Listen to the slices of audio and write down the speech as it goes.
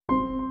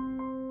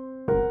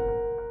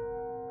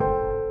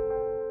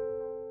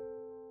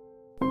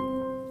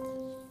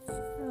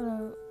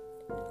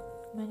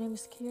name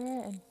is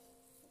Kira,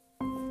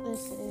 and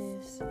this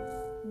is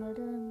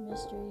Murder,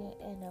 Mystery,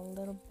 and a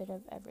little bit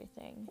of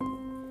everything.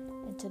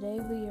 And today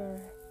we are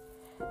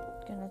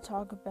going to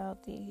talk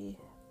about the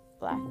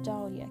Black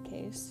Dahlia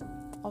case,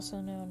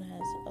 also known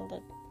as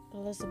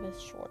Elizabeth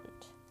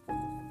Short.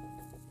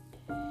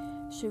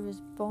 She was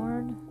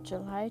born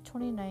July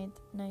 29th,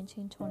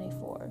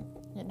 1924,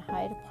 in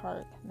Hyde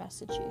Park,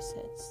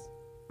 Massachusetts.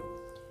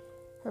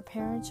 Her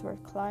parents were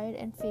Clyde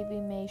and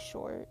Phoebe May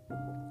Short.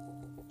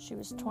 She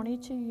was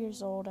 22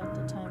 years old at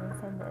the time of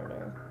her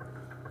murder.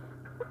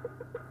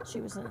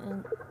 She was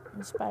an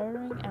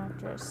inspiring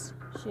actress.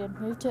 She had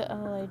moved to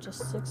LA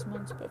just 6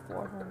 months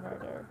before her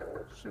murder.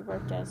 She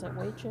worked as a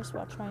waitress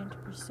while trying to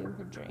pursue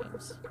her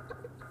dreams.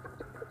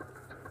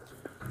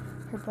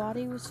 Her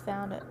body was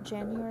found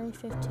January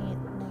 15,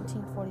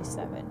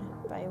 1947,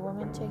 by a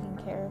woman taking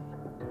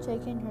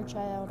her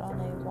child on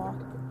a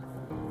walk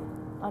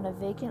on a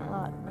vacant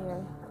lot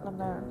near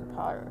Lamerne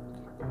Park.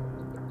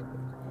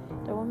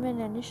 The woman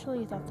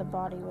initially thought the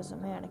body was a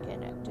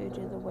mannequin due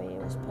to the way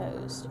it was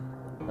posed.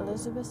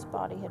 Elizabeth's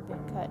body had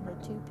been cut into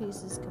two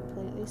pieces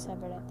completely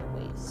severed at the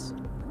waist.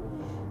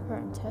 Her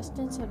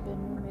intestines had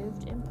been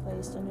removed and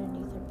placed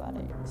underneath her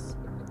buttocks.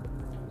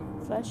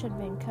 Flesh had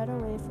been cut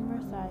away from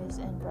her thighs,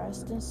 and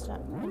breast and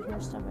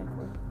her stomach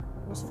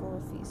was full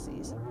of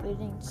feces,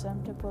 leading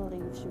some to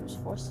believe she was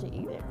forced to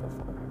eat it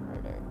before her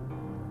murder.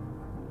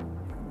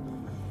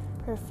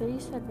 Her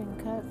face had been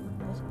cut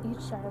from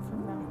each side of her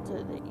mouth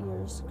to the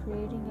ears,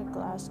 creating a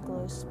glass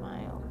glow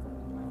smile.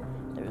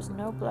 There was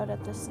no blood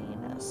at the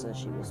scene, so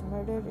she was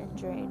murdered and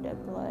drained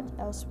of blood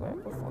elsewhere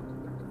before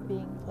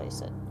being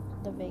placed at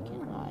the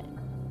vacant lot.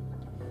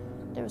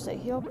 There was a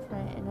heel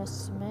print in a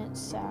cement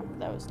sack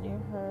that was near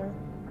her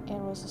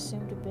and was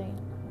assumed to be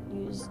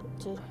used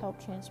to help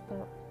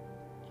transport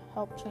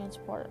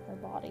her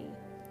body.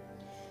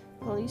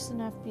 Police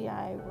and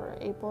FBI were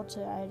able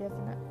to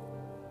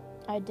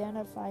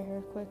identify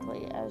her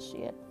quickly, as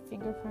she had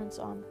fingerprints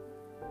on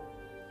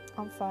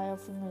file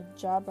from a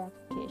job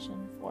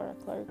application for a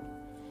clerk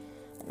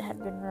and had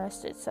been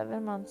arrested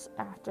 7 months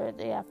after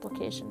the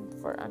application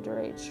for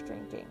underage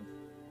drinking.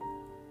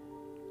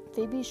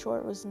 Phoebe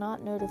Short was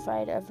not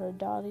notified of her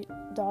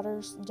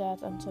daughter's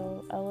death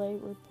until LA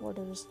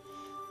reporters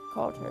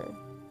called her.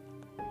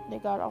 They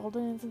got all the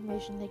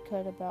information they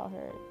could about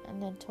her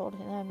and then told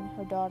them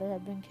her daughter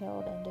had been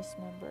killed and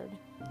dismembered.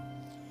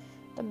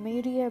 The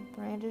media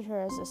branded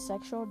her as a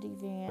sexual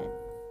deviant,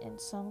 and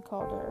some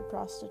called her a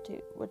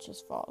prostitute, which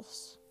is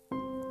false.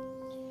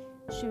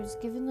 She was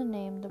given the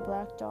name the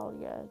Black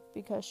Dahlia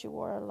because she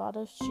wore a lot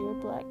of sheer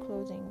black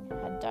clothing,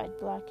 had dyed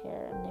black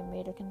hair, and they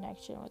made a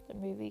connection with a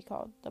movie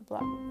called The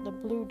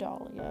Blue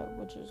Dahlia,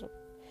 which was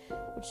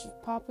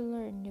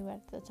popular and new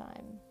at the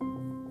time.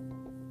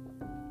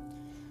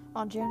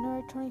 On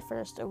January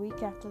 21st, a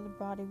week after the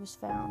body was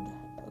found,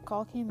 a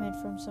call came in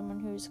from someone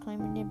who was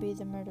claiming to be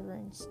the murderer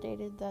and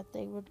stated that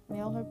they would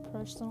mail her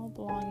personal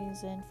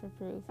belongings in for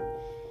proof.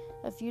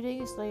 A few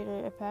days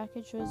later, a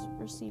package was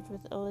received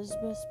with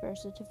Elizabeth's birth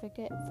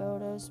certificate,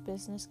 photos,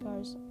 business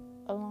cards,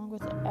 along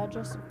with an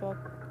address book,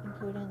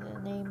 including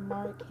the name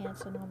Mark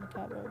Hansen on the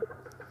cover.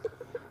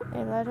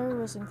 A letter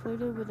was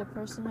included where the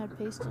person had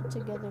pasted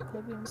together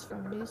clippings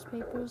from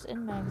newspapers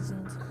and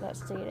magazines that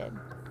stated,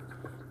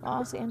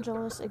 Los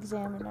Angeles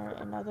Examiner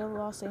and other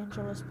Los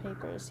Angeles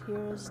papers.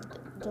 Here is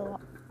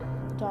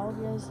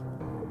Dahlia's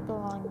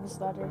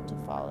belongings letter to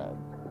follow.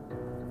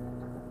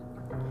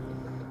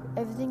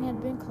 Everything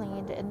had been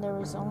cleaned, and there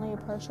was only a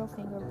partial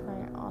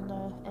fingerprint on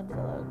the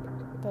envelope,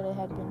 but it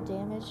had been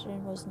damaged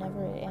and was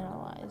never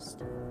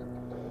analyzed.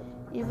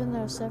 Even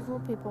though several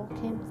people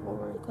came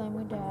forward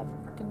claiming to have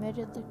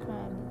committed the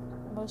crime,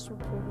 most were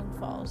proven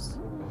false.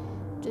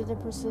 Due to the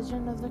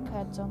precision of the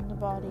cuts on the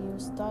body, it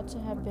was thought to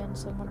have been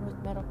someone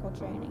with medical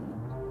training.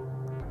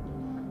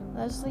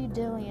 Leslie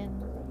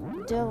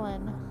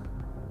Dillon,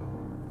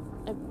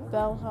 a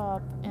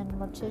bellhop and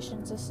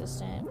mortician's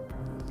assistant,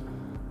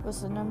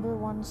 was the number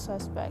one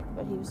suspect,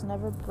 but he was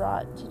never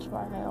brought to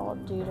trial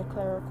due to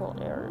clerical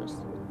errors.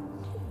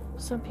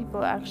 Some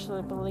people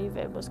actually believe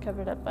it was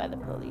covered up by the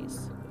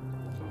police.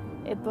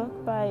 A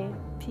book by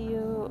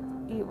P.O.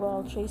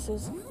 Eatwell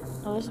traces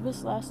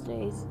Elizabeth's last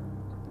days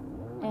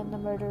and the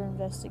murder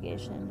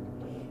investigation.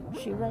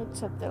 She writes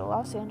that the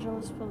Los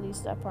Angeles Police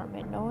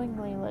Department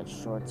knowingly let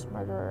Short's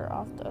murderer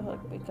off the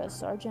hook because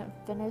Sergeant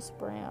Finis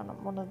Brown,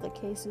 one of the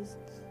case's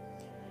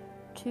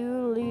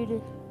two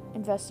lead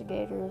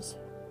investigators,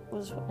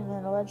 was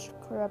an alleged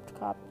corrupt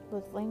cop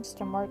with links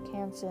to Mark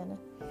Hansen,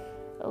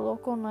 a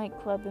local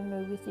nightclub and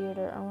movie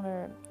theater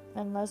owner,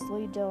 and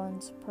Leslie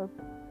Dillon's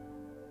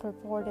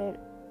purported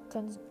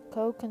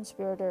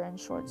co-conspirator in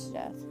Short's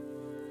death.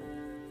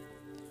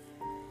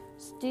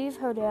 Steve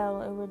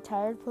Hodel, a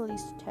retired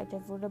police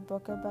detective, wrote a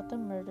book about the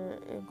murder,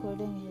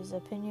 including his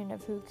opinion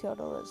of who killed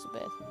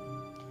Elizabeth.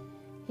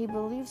 He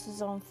believes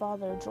his own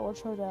father,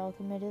 George Hodel,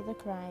 committed the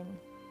crime.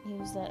 He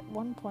was at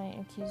one point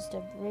accused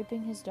of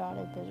raping his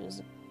daughter, but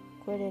was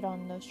acquitted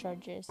on those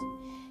charges.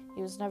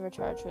 He was never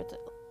charged with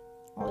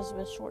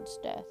Elizabeth Short's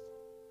death.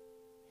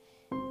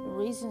 The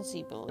reasons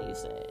he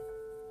believes it,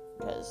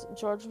 because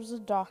George was a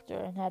doctor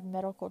and had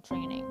medical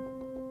training.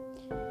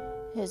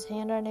 His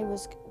handwriting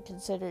was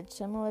considered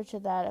similar to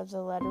that of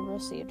the letter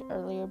received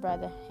earlier by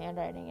the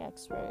handwriting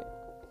expert.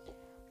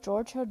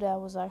 George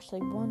Hodel was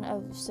actually one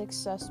of 6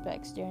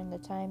 suspects during the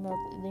time of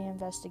the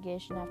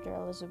investigation after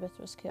Elizabeth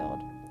was killed.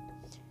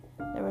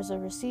 There was a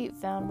receipt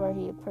found where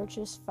he had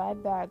purchased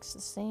 5 bags, the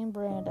same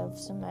brand of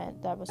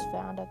cement that was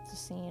found at the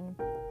scene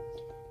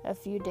a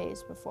few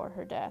days before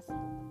her death.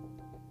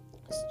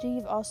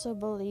 Steve also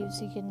believes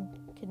he can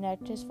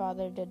connect his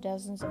father to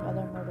dozens of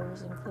other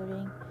murders,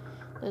 including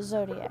the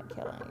Zodiac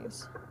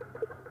killings.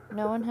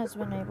 No one has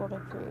been able to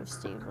prove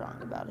Steve wrong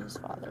about his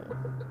father.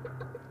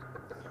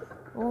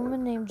 A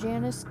woman named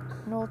Janice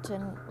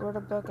Knowlton wrote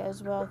a book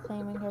as well,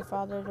 claiming her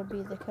father to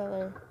be the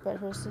killer, but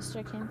her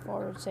sister came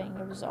forward saying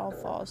it was all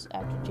false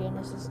after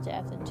Janice's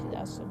death in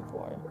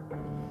 2004.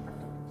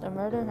 The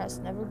murder has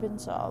never been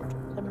solved.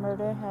 The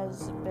murder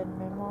has been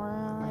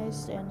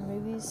memorialized in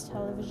movies,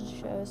 television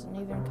shows, and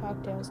even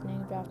cocktails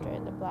named after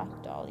it, the Black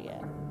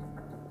Dahlia.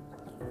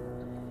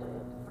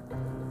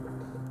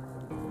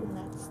 And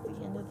that's the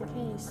end of the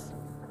case.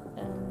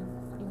 You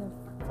can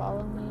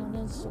follow me on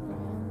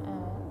Instagram at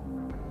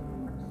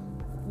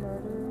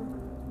murder,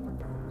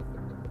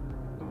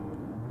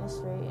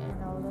 mystery,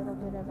 and a little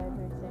bit of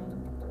everything.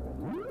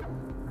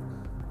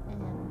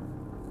 And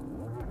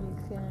you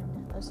can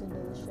listen to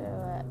the show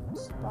at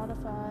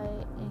Spotify,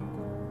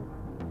 Anchor,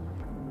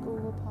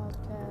 Google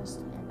Podcast,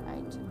 and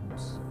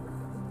iTunes.